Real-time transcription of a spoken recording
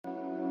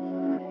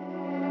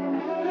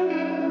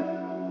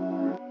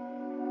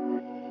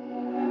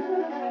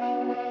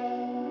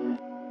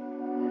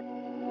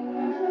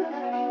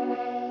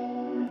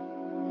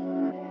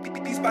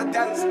my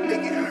dollars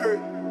make it hurt.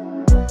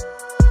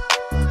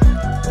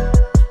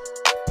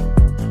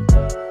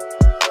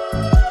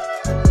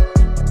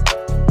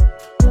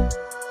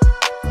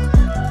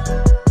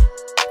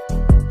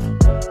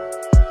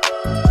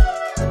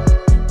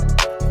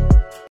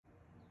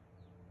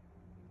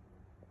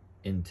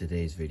 In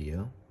today's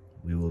video,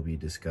 we will be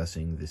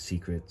discussing the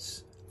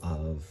secrets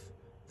of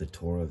the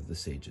Torah of the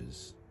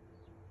sages.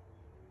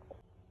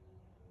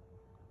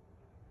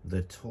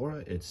 The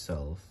Torah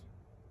itself,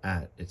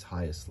 at its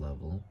highest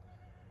level,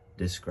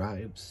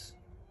 describes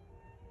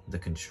the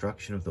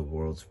construction of the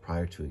worlds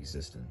prior to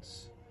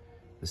existence.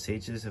 The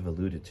sages have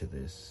alluded to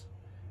this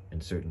in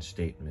certain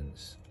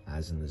statements,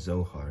 as in the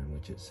Zohar, in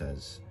which it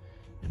says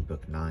in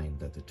Book 9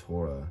 that the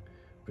Torah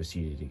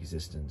preceded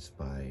existence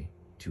by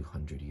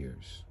 200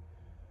 years.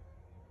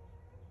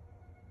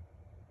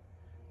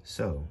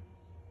 So,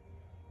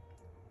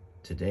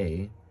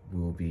 today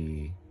we will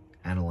be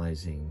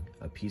analyzing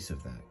a piece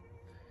of that.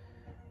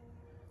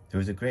 There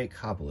was a great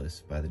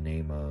Kabbalist by the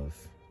name of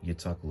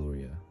Yitzhak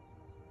Luria,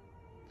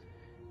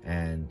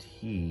 and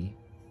he,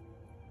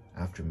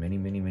 after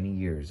many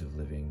years of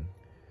living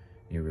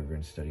near river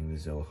and studying the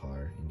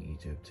Zohar in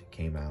Egypt,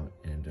 came out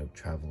and ended up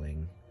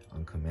traveling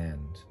on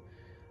command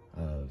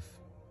of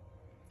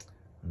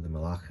the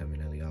Malachim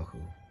and Eliyahu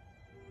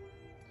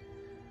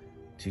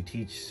to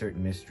teach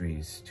certain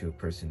mysteries to a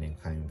person named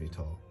Chaim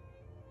Vital.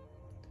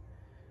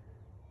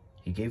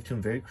 He gave to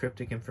him very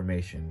cryptic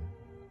information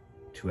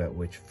at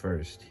which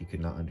first he could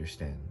not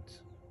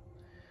understand.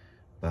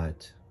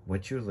 But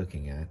what you're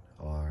looking at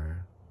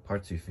are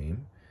partsufim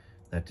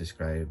that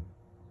describe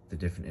the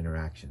different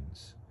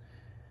interactions.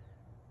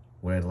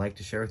 What I'd like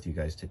to share with you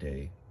guys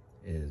today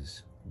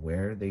is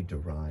where they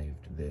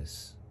derived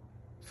this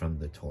from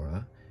the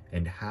Torah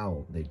and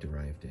how they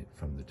derived it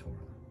from the Torah.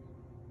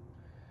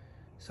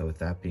 So with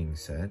that being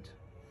said,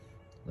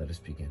 let us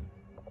begin.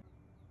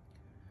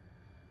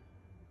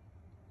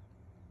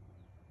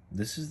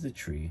 This is the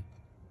tree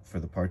for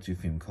the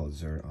partsufim called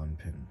Zur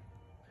Anpin.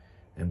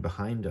 And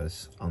behind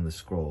us on the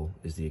scroll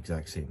is the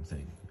exact same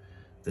thing.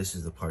 This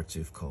is the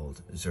partsuf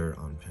called Zur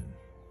Anpin.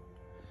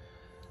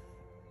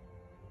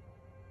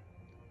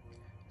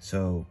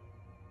 So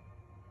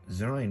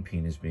Zur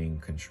Anpin is being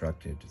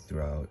constructed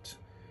throughout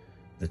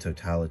the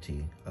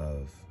totality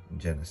of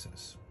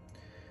Genesis.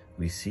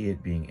 We see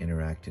it being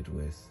interacted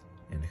with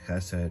in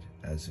Chesed,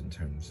 as in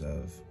terms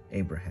of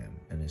Abraham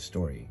and his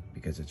story,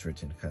 because it's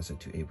written Chesed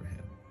to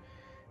Abraham.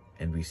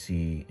 And we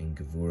see in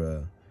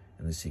Gevurah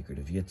and the secret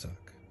of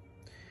Yitzhak.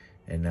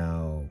 And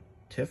now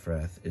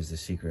Tifreth is the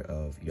secret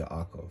of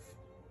Yaakov.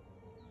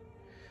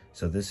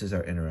 So this is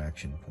our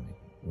interaction point.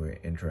 We're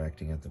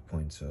interacting at the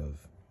points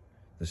of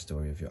the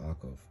story of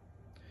Yaakov.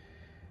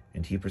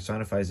 And he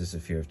personifies the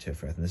Sephir of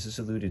Tifreth. And this is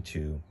alluded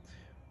to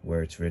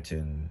where it's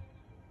written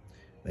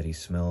that he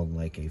smelled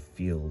like a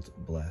field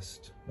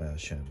blessed by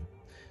Hashem.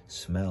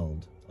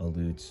 Smelled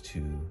alludes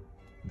to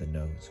the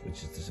nose,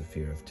 which is the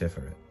Sephir of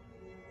Tiferet.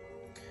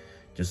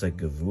 Just like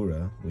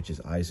Gevurah, which is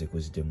Isaac,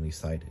 was dimly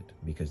sighted,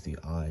 because the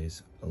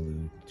eyes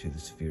allude to the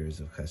spheres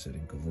of Chesed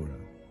and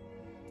Gevurah.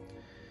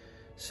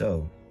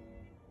 So,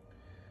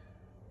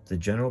 the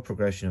general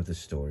progression of the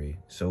story,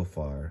 so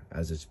far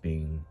as it's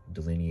being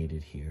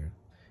delineated here,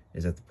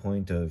 is at the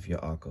point of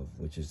Yaakov,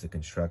 which is the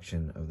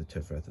construction of the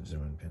Tifreth of Zur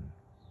Anpin.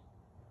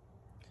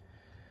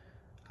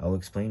 I'll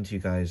explain to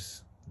you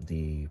guys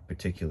the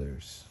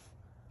particulars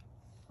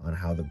on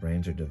how the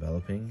brains are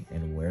developing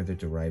and where they're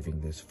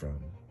deriving this from.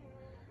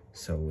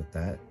 So with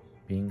that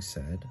being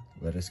said,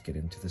 let us get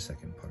into the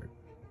second part.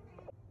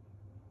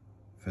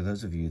 For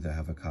those of you that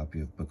have a copy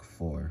of Book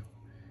 4,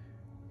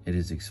 it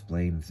is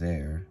explained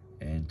there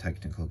in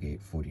Technical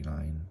Gate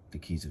 49, the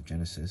Keys of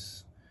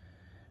Genesis,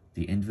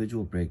 the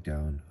individual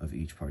breakdown of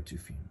each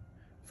partsufim.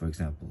 For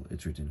example,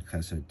 it's written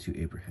Chesed to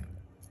Abraham.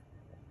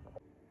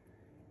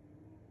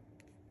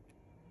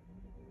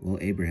 Well,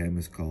 Abraham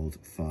is called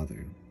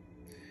father,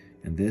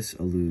 and this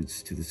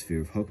alludes to the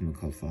sphere of Chokmah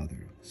called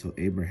father. So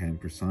Abraham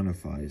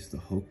personifies the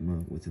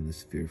Chokmah within the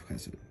sphere of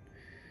Chesed,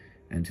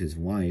 and his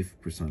wife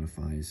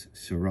personifies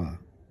Sarah.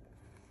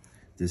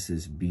 This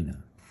is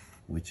Bina,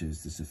 which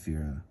is the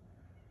Sephira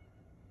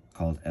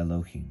called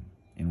Elohim,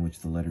 in which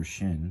the letter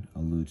Shin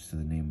alludes to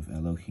the name of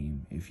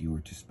Elohim if you were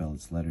to spell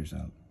its letters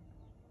out.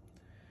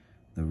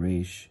 The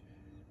Resh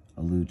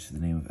alludes to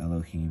the name of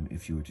Elohim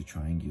if you were to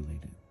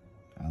triangulate it.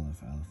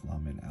 Aleph, Aleph,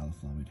 Lamed,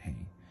 Aleph, Lamed,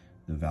 Hey.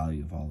 The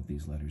value of all of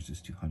these letters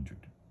is 200.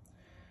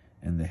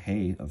 And the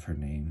Hey of her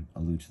name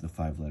alludes to the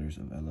 5 letters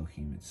of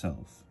Elohim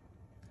itself.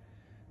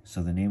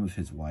 So the name of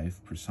his wife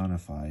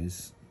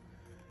personifies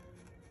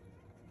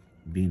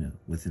Bina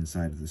within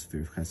inside of the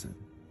sphere of Chesed.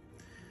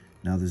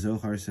 Now the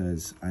Zohar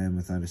says, I am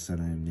without a son,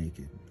 I am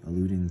naked,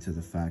 alluding to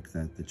the fact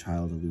that the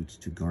child alludes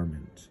to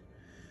garment.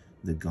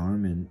 The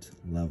garment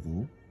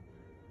level,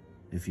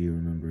 if you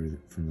remember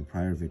from the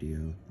prior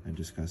video, I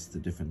discussed the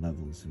different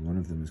levels, and one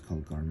of them is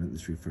called garment.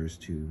 This refers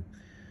to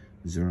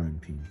Zur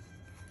Anpin.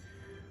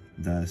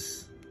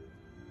 Thus,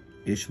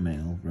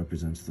 Ishmael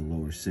represents the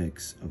lower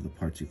 6 of the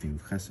partsufim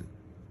of Chesed.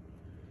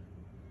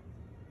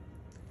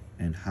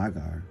 and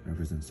Hagar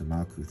represents the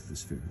Malkuth of the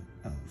sphere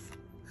of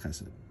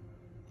Chesed.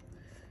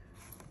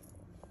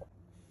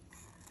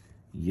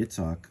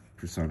 Yitzhak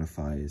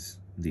personifies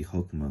the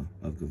Chokmah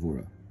of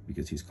Gevurah,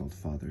 because he's called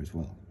father as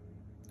well.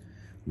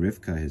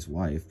 Rivka, his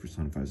wife,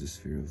 personifies the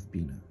sphere of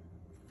Bina.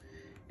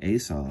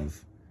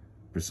 Esav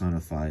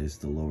personifies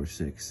the lower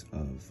six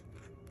of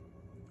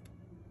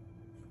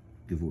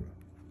Gevurah.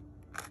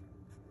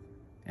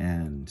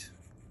 And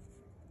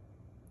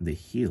the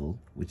heel,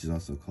 which is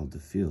also called the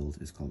field,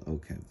 is called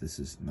Okev. This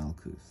is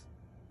Malkuth.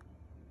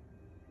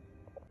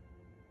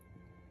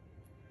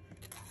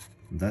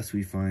 Thus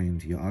we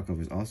find Yaakov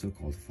is also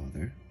called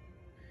father.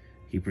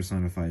 He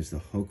personifies the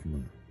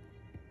Chokmah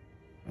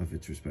of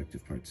its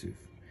respective partsuf.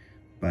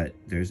 But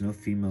there's no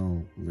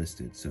female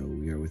listed, so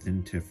we are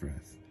within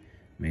Tifreth,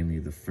 mainly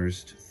the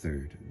first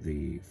third,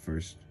 the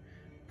first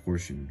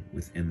portion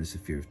within the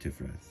Sephir of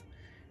Tifreth.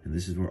 And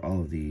this is where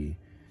all of the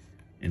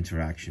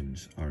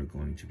interactions are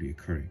going to be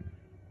occurring.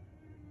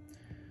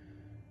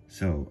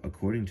 So,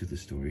 according to the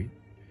story,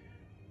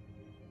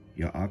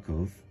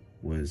 Yaakov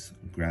was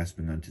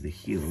grasping onto the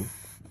heel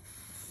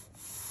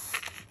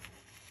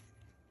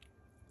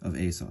of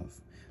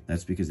Esav.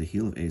 That's because the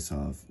heel of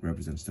Esav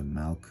represents the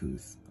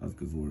Malkuth of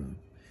Gevurah,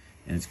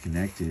 and it's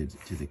connected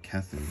to the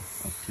Kether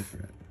of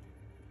Tiferet.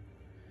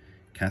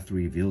 Kether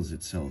reveals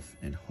itself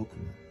in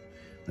Chokmah,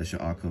 that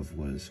Yaakov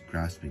was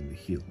grasping the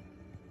heel.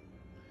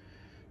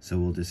 So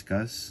we'll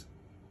discuss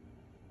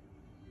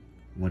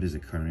what is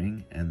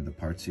occurring and the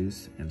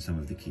partsus and some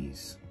of the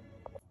keys.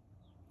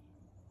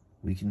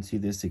 We can see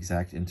this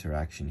exact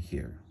interaction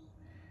here,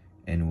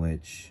 in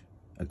which,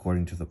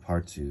 according to the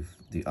partsuf,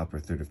 the upper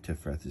third of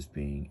Tifreth is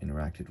being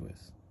interacted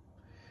with,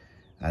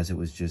 as it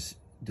was just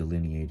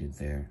delineated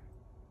there.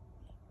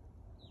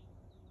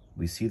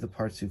 We see the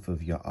partsuf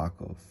of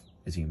Yaakov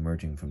is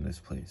emerging from this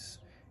place.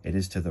 It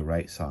is to the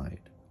right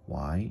side.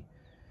 Why?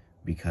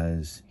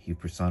 Because he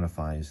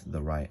personifies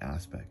the right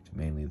aspect,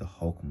 mainly the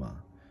Chokmah,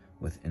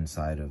 with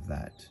inside of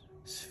that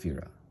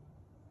sphera.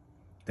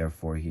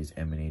 Therefore, he is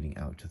emanating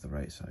out to the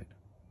right side.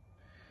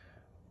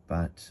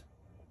 But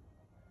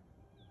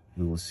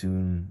we will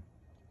soon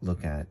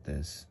look at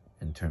this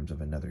in terms of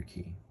another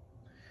key.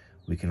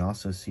 We can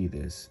also see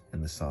this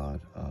in the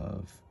Sod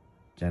of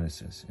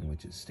Genesis, in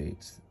which it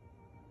states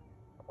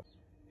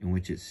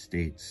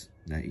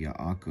that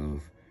Yaakov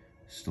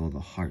stole the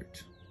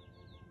heart.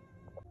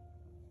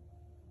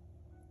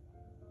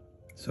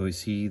 So we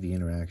see the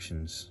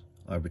interactions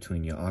are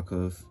between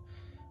Yaakov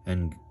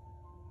and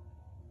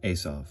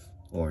Esav,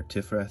 or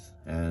Tifreth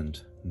and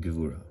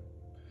Gevurah.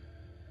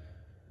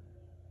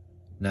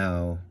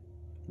 Now,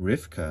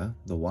 Rivka,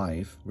 the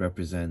wife,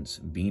 represents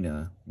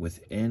Bina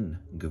within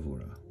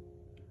Gevurah,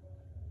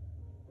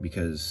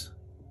 because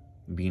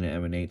Bina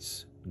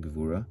emanates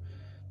Gevurah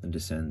and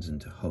descends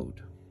into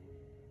Hod.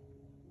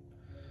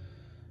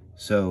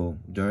 So,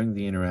 during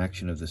the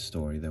interaction of this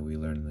story that we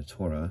learn in the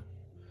Torah,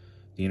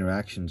 the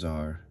interactions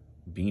are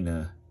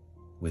Bina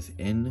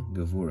within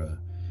Gevurah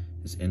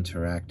is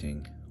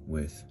interacting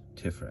with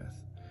Tifreth,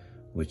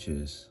 which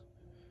is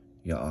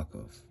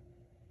Yaakov.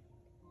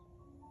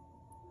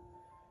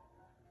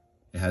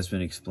 It has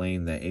been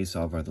explained that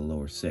Esav are the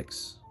lower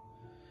six.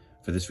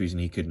 For this reason,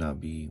 he could not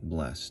be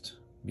blessed,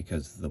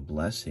 because the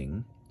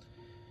blessing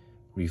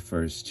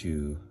refers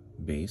to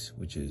base,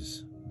 which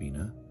is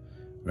Bina,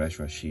 Resh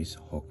Rashis,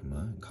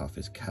 Chokmah, and Kaf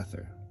is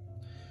Kether.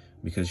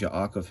 Because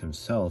Yaakov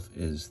himself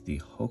is the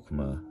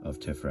Chokmah of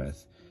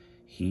Tifreth,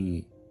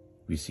 he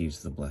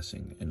receives the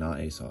blessing, and not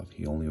Esav.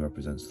 He only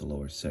represents the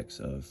lower six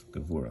of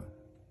Gevurah.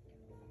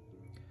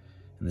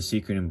 And the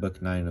secret in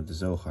Book 9 of the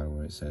Zohar,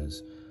 where it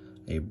says,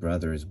 a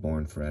brother is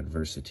born for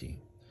adversity,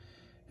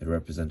 it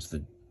represents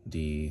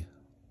the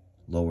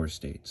lower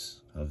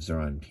states of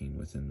Zeranpin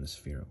within the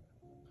sphere.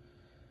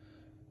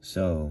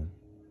 So,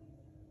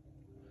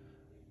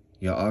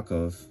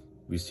 Yaakov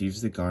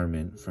receives the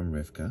garment from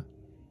Rivka,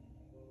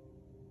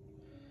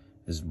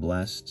 is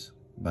blessed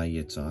by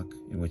Yitzhak,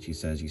 in which he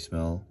says, you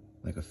smell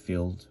like a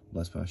field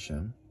blessed by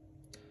Hashem.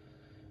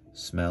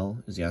 Smell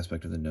is the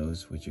aspect of the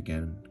nose, which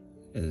again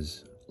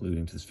is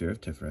alluding to the sphere of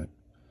Tiferet.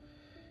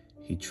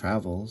 He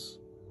travels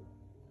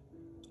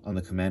on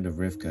the command of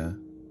Rivka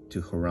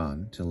to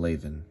Haran, to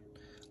Lavan.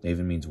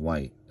 Lavan means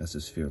white, that's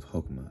the sphere of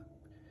Chokmah.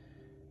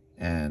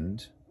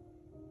 And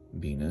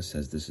Bina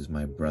says, this is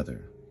my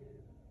brother.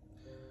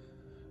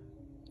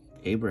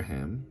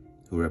 Abraham,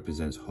 who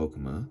represents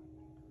Chokmah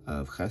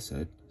of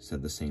Chesed,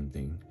 said the same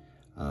thing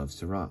of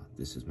Sarah,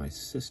 this is my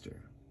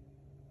sister.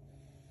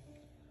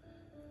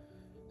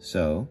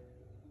 So,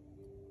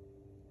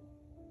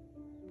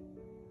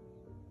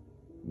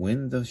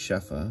 when the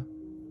Shefa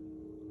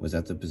was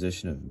at the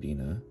position of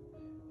Bina,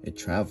 it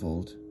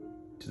traveled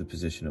to the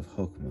position of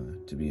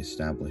Chokmah to be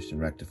established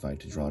and rectified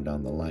to draw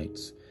down the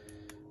lights.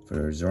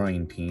 For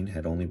Zeranpin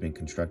had only been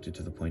constructed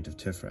to the point of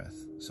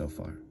Tifreth so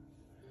far.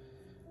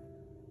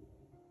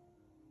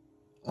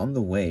 On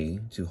the way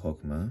to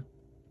Chokmah,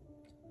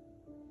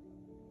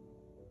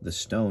 the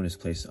stone is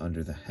placed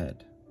under the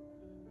head,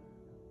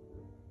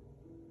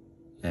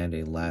 and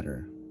a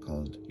ladder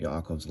called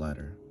Yaakov's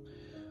ladder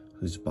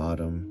whose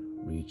bottom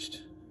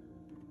reached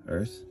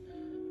earth,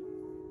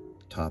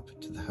 top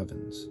to the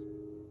heavens.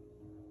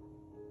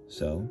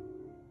 So,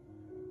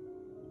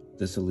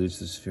 this alludes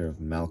to the sphere of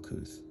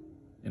Malkuth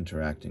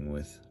interacting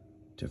with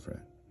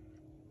Tiferet.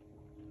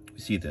 We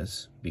see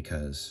this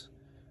because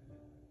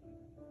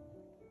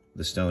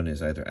the stone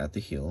is either at the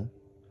heel,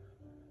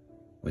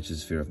 which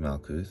is sphere of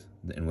Malkuth,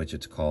 in which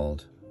it's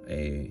called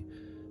a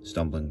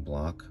stumbling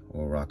block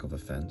or rock of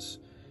offense.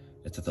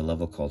 It's at the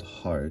level called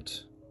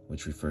heart,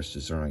 which refers to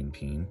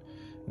Zerainpin, in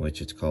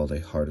which it's called a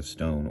heart of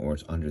stone, or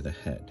it's under the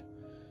head,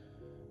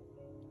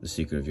 the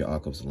secret of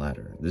Yaakov's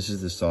ladder. This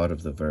is the thought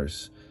of the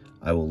verse,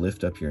 I will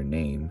lift up your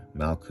name,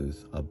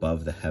 Malkuth,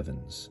 above the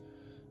heavens,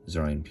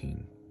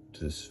 Zerainpin,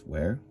 to this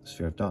where? The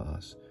sphere of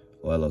Da'as,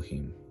 O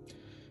Elohim,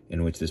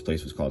 in which this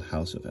place was called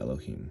House of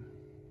Elohim.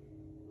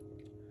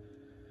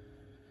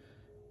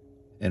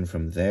 And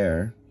from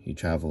there, he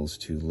travels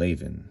to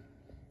Lavan.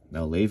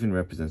 Now, Lavan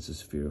represents the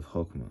sphere of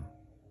Chokmah.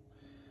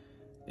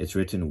 It's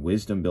written,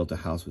 wisdom built a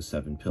house with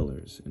 7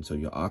 pillars, and so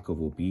Yaakov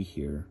will be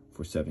here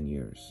for 7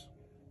 years.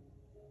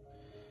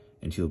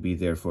 And he'll be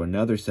there for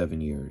another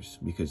 7 years,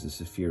 because the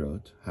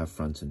Sephirot have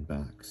fronts and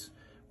backs,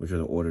 which are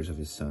the orders of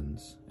his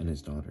sons and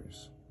his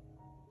daughters,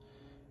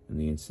 in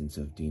the instance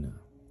of Dinah.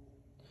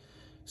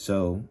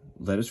 So,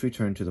 let us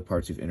return to the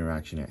parts of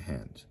interaction at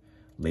hand.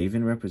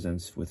 Lavan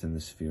represents within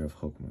the sphere of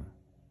Chokmah.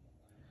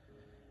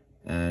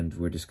 And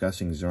we're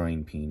discussing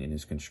Zerainpin in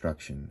his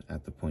construction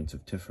at the points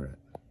of Tiferet.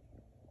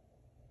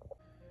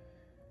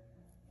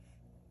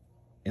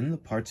 In the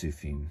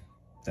Partsufim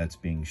that's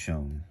being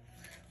shown,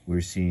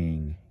 we're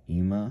seeing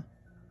Ima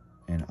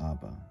and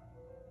Abba.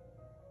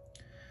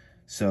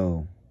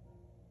 So,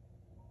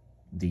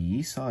 the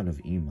Yisod of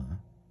Ima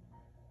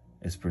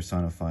is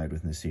personified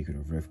within the secret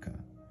of Rivka,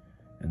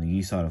 and the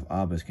Yisod of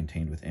Abba is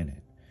contained within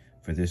it.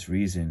 For this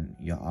reason,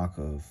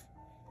 Yaakov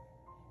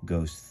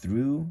goes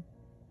through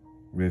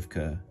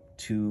Rivka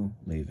to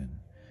Lavan,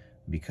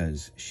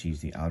 because she's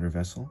the outer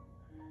vessel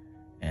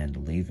and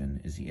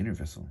Lavan is the inner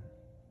vessel.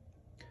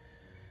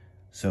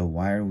 So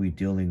why are we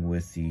dealing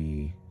with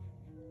the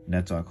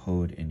Netzach,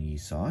 Hod, and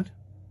Yisod?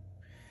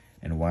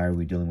 And why are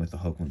we dealing with the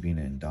Chokmah,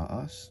 Bina, and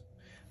Da'as?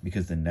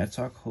 Because the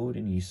Netzach, Hod,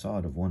 and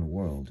Yisod of one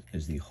world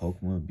is the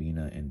Chokmah,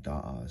 Bina, and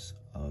Da'as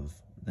of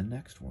the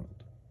next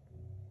world.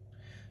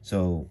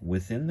 So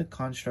within the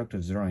construct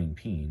of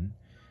Zerainpin,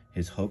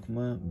 his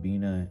Chokmah,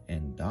 Bina,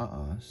 and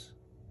Da'as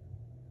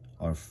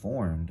are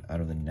formed out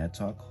of the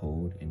Netzach,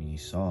 Hod, and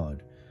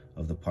Yisod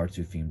of the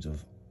Partsufim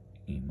of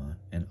Ima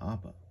and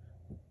Abba.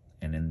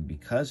 And then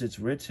because it's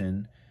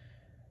written,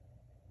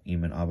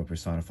 Ima and Abba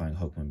personifying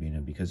Chokmah, Bina,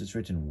 because it's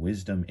written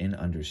wisdom in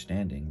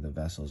understanding, the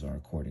vessels are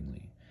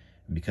accordingly.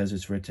 And because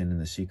it's written in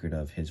the secret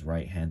of his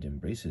right hand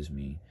embraces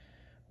me,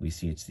 we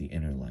see it's the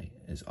inner light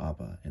is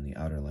Abba and the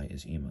outer light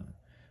is Ima.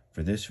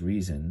 For this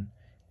reason,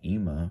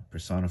 Ima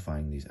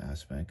personifying these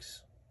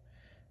aspects.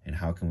 And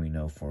how can we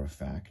know for a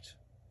fact?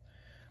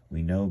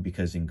 We know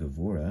because in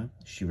Gevura,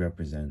 she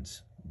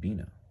represents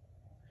Bina.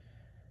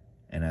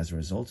 And as a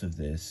result of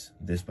this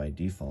by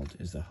default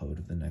is the Hod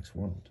of the next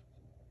world.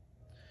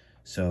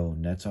 So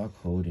Netzach,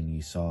 Hod, and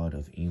Yisod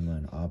of Ima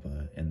and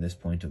Abba, in this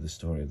point of the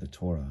story of the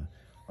Torah,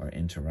 are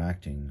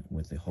interacting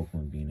with the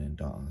Chokmah, Bina, and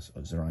Da'as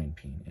of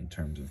Zerainpin in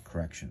terms of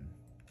correction.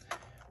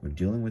 We're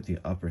dealing with the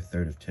upper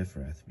third of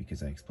Tiferet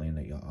because I explained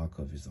that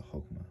Yaakov is the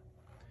Chokmah.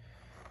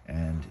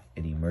 And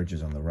it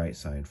emerges on the right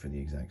side for the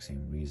exact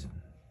same reason.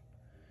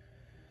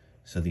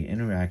 So the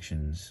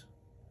interactions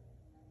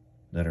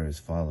that are as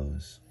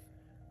follows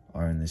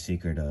are in the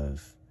secret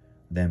of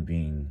them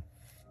being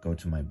go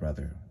to my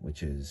brother,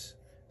 which is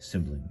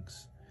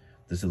siblings.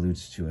 This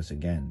alludes to us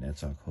again,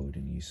 Netzach, Hod,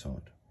 and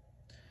Yisod.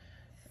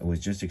 It was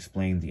just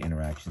explained the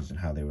interactions and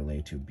how they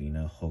relate to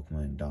Bina,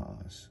 Chokmah, and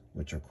Da'as,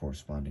 which are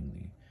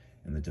correspondingly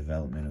in the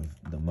development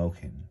of the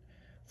Mohin.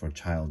 For a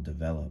child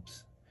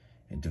develops,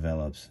 it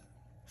develops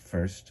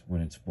first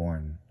when it's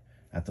born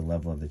at the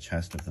level of the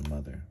chest of the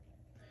mother,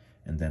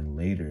 and then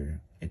later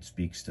it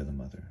speaks to the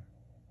mother.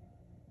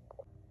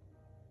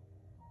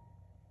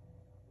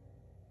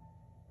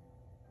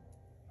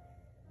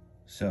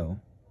 So,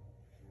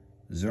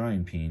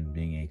 Zerainpin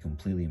being a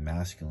completely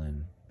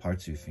masculine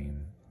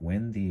Partsufim,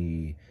 when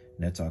the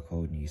Netzach,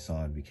 Hod, and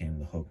Yisod became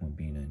the Chokmah,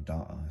 Bina, and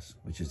Da'as,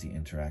 which is the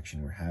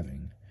interaction we're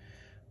having,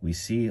 we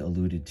see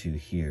alluded to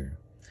here.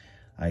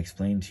 I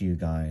explained to you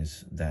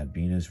guys that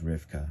Bina's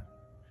Rivka,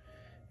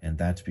 and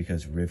that's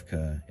because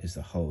Rivka is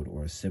the Hod,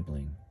 or a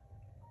sibling.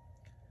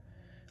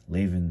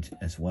 Lavan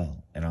as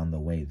well, and on the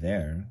way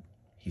there,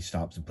 he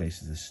stops and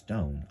places a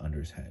stone under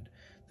his head.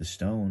 The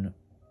stone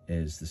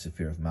is the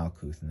Sephir of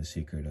Malkuth and the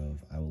secret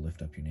of, I will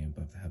lift up your name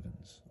above the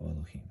heavens, O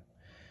Elohim.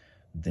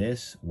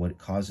 This, what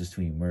causes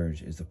to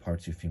emerge, is the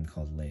Partsufim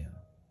called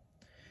Leah.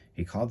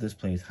 He called this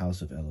place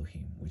House of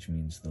Elohim, which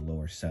means the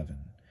lower 7,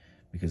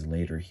 because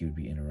later he would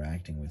be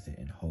interacting with it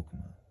in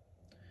Chokmah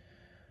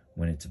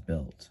when it's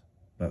built.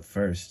 But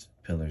first,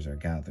 pillars are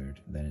gathered,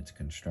 then it's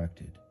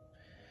constructed.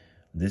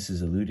 This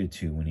is alluded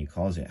to when he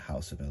calls it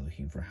House of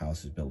Elohim, for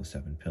house is built with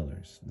 7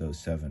 pillars. Those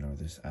 7 are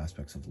the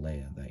aspects of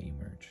Leah that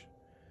emerge.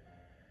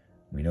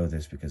 We know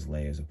this because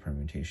Leah is a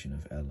permutation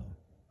of Elo,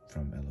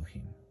 from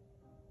Elohim.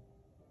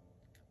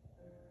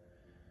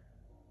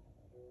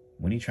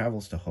 When he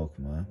travels to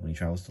Chokmah, when he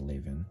travels to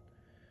Lavan,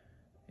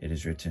 it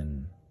is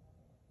written,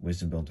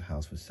 wisdom built a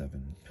house with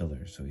 7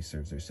 pillars, so he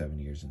serves there 7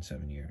 years and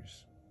 7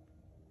 years.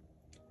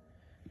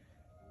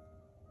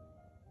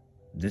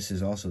 This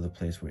is also the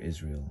place where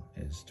Israel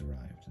is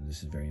derived, and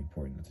this is very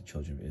important that the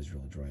children of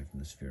Israel are derived from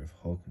the sphere of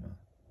Chokmah.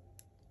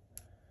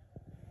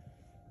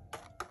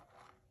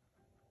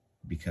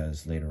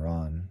 Because later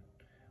on,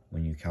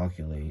 when you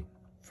calculate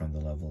from the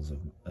levels of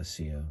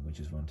Asiya, which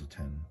is 1 to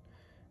 10,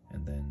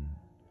 and then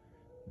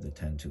the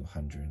 10 to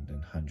 100,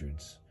 then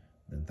hundreds,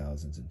 then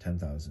thousands and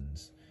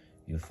 10,000s,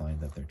 you'll find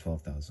that they're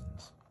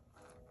 12,000s.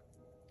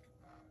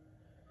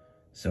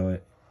 So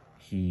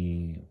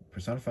he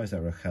personifies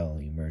that Rachel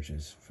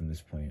emerges from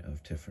this point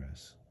of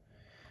Tiferet.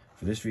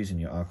 For this reason,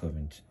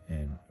 Yaakov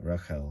and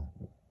Rachel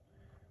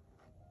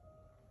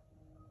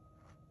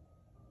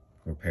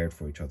were paired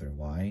for each other.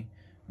 Why?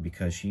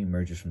 Because she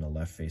emerges from the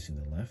left facing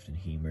the left, and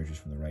he emerges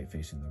from the right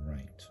facing the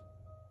right.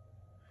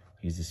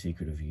 He's the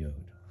secret of Yod,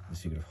 the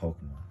secret of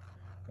Chokmah,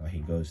 while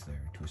he goes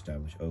there to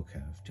establish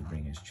Okev, to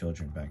bring his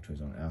children back to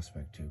his own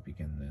aspect, to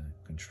begin the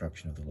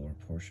construction of the lower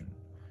portion.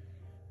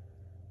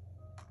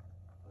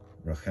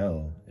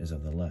 Rachel is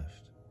of the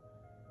left,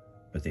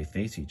 but they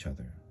face each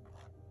other,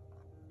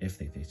 if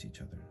they face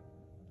each other.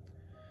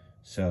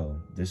 So,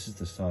 this is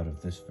the thought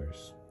of this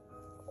verse.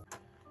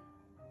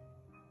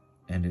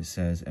 And it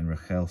says, and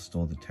Rachel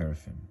stole the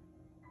teraphim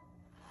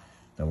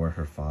that were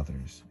her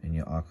father's, and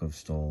Yaakov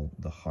stole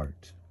the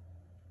heart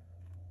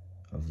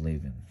of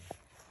Lavan.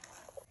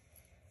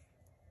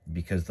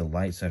 Because the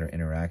lights that are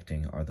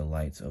interacting are the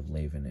lights of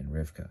Lavan and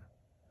Rivka,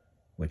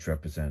 which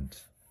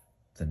represent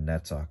the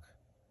Netzach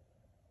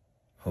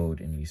Hod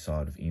and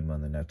Yisod of Ima,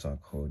 and the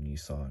Netzach Hod and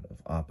Yisod of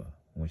Abba,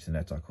 in which the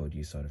Netzach Hod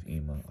and Yisod of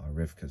Ima are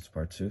Rivka's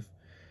partsuf,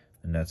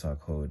 the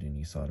Netzach Hod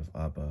and Yisod of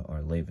Abba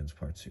are Lavan's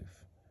partsuf.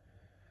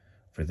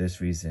 For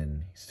this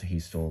reason, he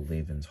stole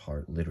Lavan's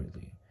heart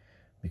literally,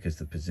 because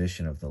the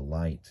position of the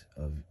light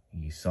of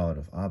Yisod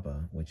of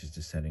Abba, which is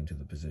descending to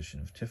the position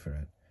of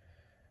Tiferet,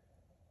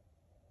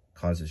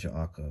 causes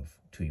Yaakov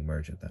to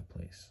emerge at that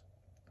place.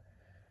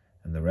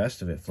 And the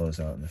rest of it flows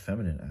out in the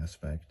feminine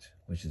aspect,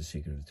 which is the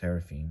secret of the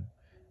teraphim,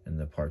 and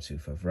the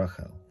partsuf of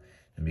Rachel.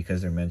 And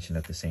because they're mentioned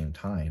at the same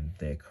time,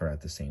 they occur at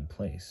the same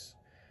place.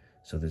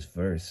 So this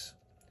verse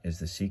is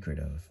the secret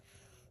of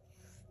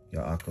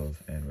Yaakov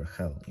and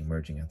Rachel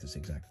emerging at this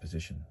exact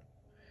position.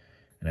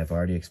 And I've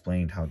already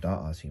explained how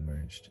Da'as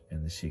emerged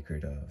in the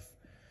secret of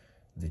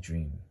the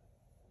dream.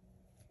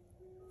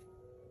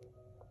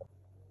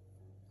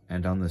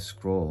 And on the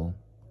scroll,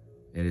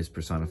 it is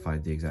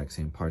personified the exact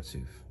same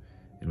partsuf,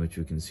 in which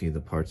we can see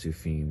the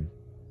partsufim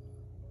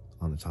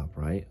on the top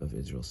right of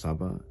Israel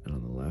Saba, and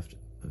on the left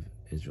of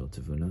Israel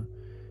Tevuna,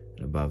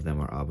 and above them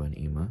are Abba and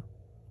Ima,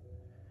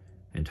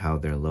 and how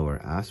their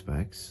lower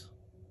aspects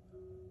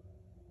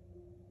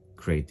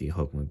create the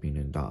Chokmah, Bina,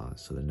 and Da'as.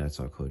 So the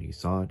Netzach Hod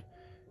Yisod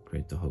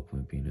create the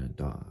Chokmah, Bina, and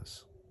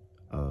Da'as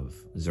of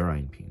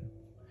Zerainpin.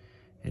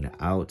 And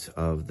out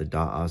of the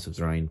Da'as of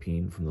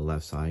Zerainpin, from the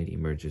left side,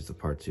 emerges the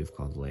partsuf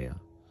called Leah.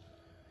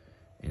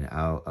 And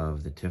out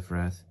of the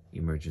Tiferet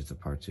emerges the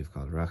partsuf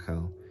called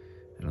Rachel.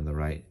 And on the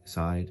right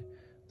side,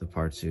 the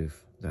partsuf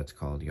that's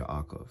called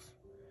Yaakov.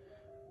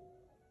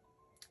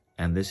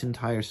 And this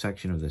entire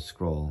section of the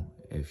scroll,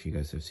 if you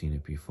guys have seen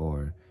it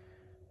before,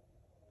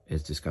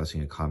 is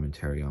discussing a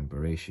commentary on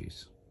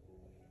Bereshis,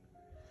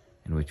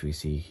 in which we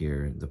see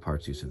here the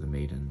partsuf of the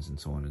maidens and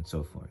so on and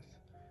so forth.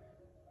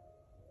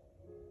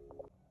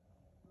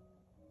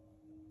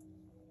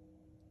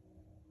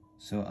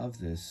 So of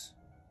this,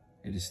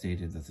 it is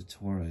stated that the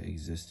Torah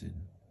existed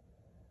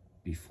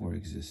before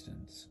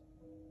existence,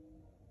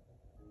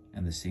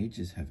 and the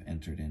sages have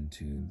entered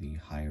into the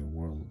higher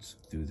worlds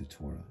through the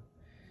Torah.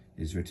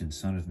 It is written,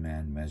 Son of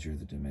Man, measure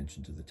the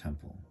dimensions of the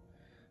temple.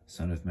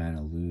 Son of Man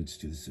alludes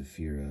to the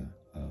Sephira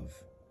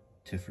of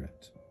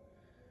Tiferet,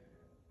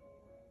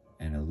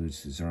 and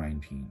alludes to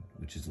Zerainpin,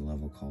 which is a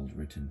level called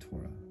written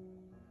Torah.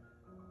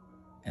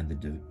 And the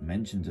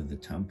dimensions of the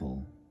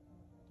temple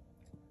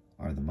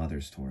are the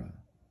mother's Torah.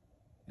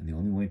 And the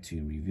only way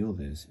to reveal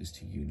this is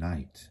to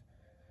unite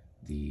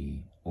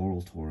the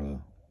oral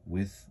Torah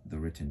with the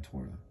written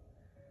Torah.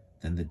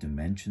 Then the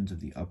dimensions of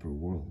the upper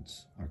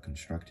worlds are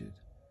constructed,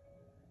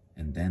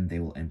 and then they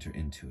will enter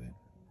into it.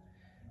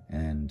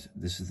 And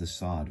this is the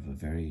sod of a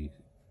very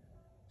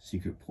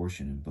secret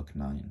portion in Book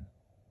 9.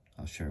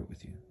 I'll share it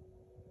with you.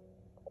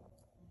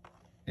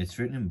 It's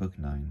written in Book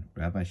 9,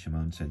 Rabbi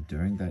Shimon said,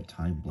 during that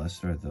time,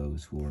 blessed are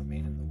those who will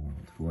remain in the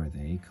world. Who are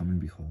they? Come and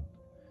behold.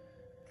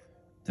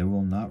 There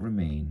will not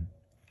remain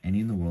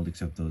any in the world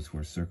except those who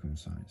are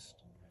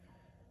circumcised.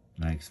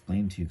 And I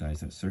explained to you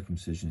guys that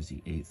circumcision is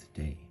the 8th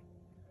day,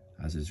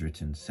 as is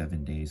written,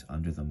 7 days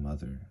under the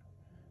mother.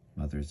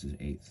 Mother is the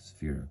 8th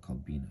sphere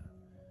called Bina.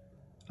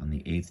 On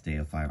the 8th day,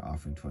 a fire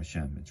offering to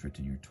Hashem. It's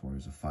written, your Torah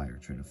is a fire.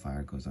 It's written, a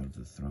fire goes out of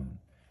the throne.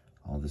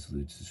 All this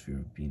alludes to the sphere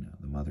of Bina,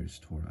 the mother's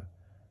Torah,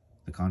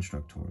 the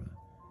construct Torah.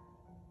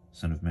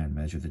 Son of man,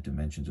 measure the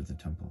dimensions of the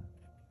temple.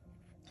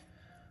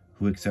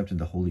 Who accepted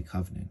the holy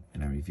covenant,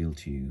 and I reveal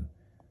to you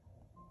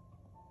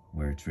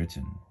where it's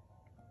written,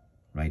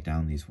 write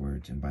down these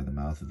words, and by the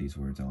mouth of these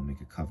words I will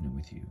make a covenant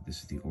with you.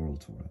 This is the oral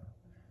Torah.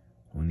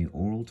 When the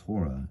oral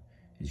Torah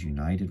is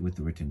united with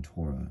the written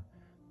Torah,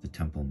 the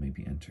temple may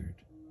be entered.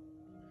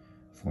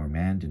 For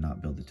man did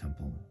not build the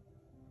temple,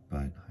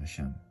 but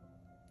Hashem,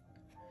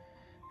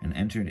 and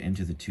entered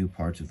into the two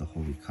parts of the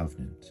holy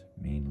covenant,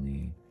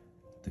 mainly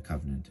the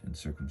covenant and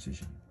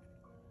circumcision.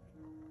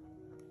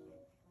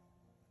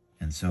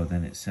 And so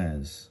then it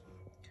says,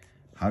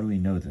 how do we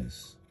know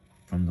this?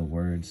 From the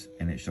words,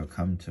 and it shall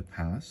come to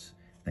pass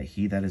that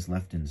he that is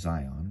left in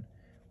Zion,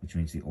 which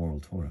means the oral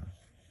Torah,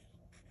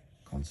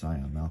 called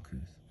Zion,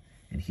 Malkuth,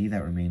 and he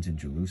that remains in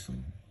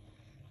Jerusalem,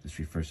 this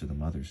refers to the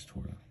mother's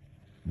Torah,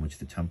 in which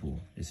the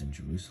temple is in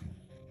Jerusalem,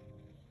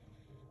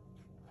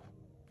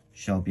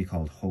 shall be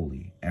called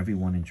holy,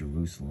 everyone in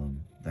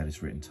Jerusalem that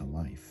is written to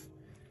life.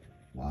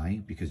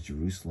 Why? Because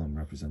Jerusalem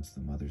represents the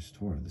mother's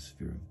Torah, the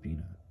sphere of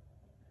Bina.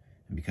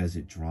 And because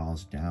it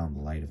draws down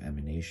the light of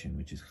emanation,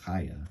 which is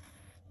Chaya,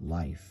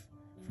 life,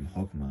 from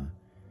Chokmah,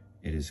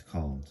 it is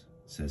called,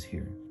 it says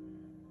here,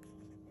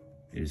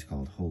 it is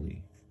called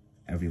holy,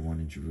 everyone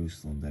in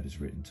Jerusalem that is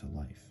written to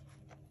life.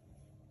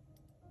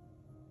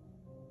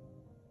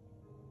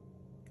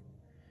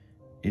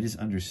 It is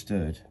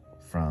understood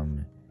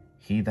from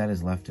he that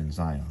is left in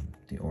Zion,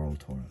 the oral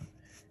Torah,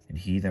 and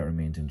he that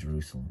remains in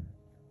Jerusalem,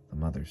 the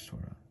mother's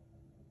Torah,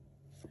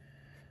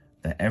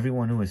 that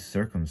everyone who is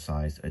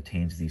circumcised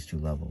attains these two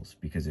levels,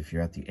 because if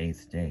you're at the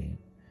 8th day,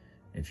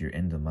 if you're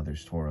in the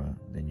mother's Torah,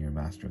 then you're a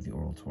master of the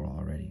oral Torah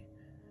already.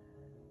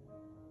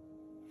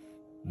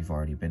 You've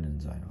already been in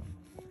Zion.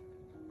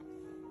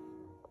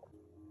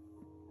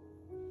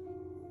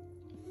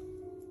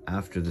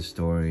 After the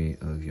story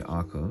of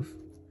Yaakov,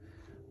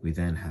 we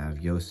then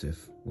have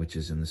Yosef, which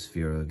is in the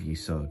sphere of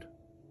Yisod.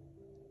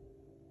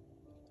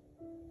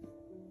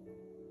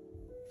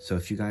 So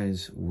if you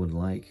guys would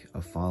like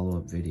a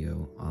follow-up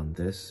video on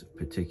this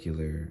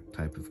particular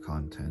type of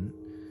content,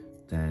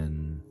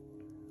 then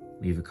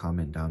leave a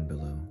comment down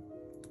below.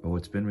 But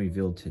what's been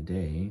revealed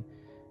today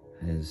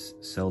is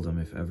seldom,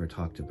 if ever,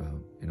 talked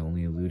about, and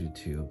only alluded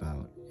to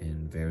about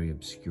in very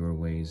obscure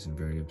ways and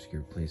very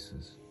obscure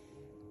places.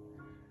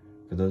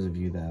 For those of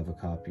you that have a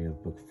copy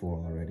of Book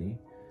 4 already,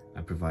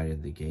 I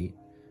provided the gate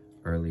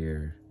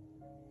earlier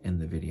in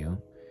the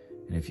video.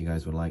 And if you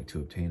guys would like to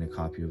obtain a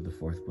copy of the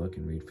 4th book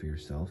and read for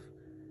yourself,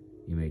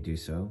 you may do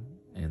so,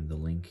 and the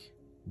link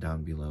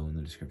down below in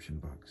the description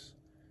box.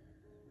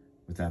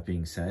 With that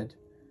being said,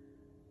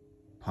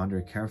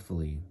 ponder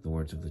carefully the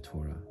words of the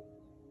Torah.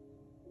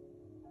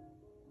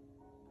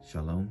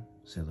 Shalom,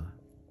 Selah.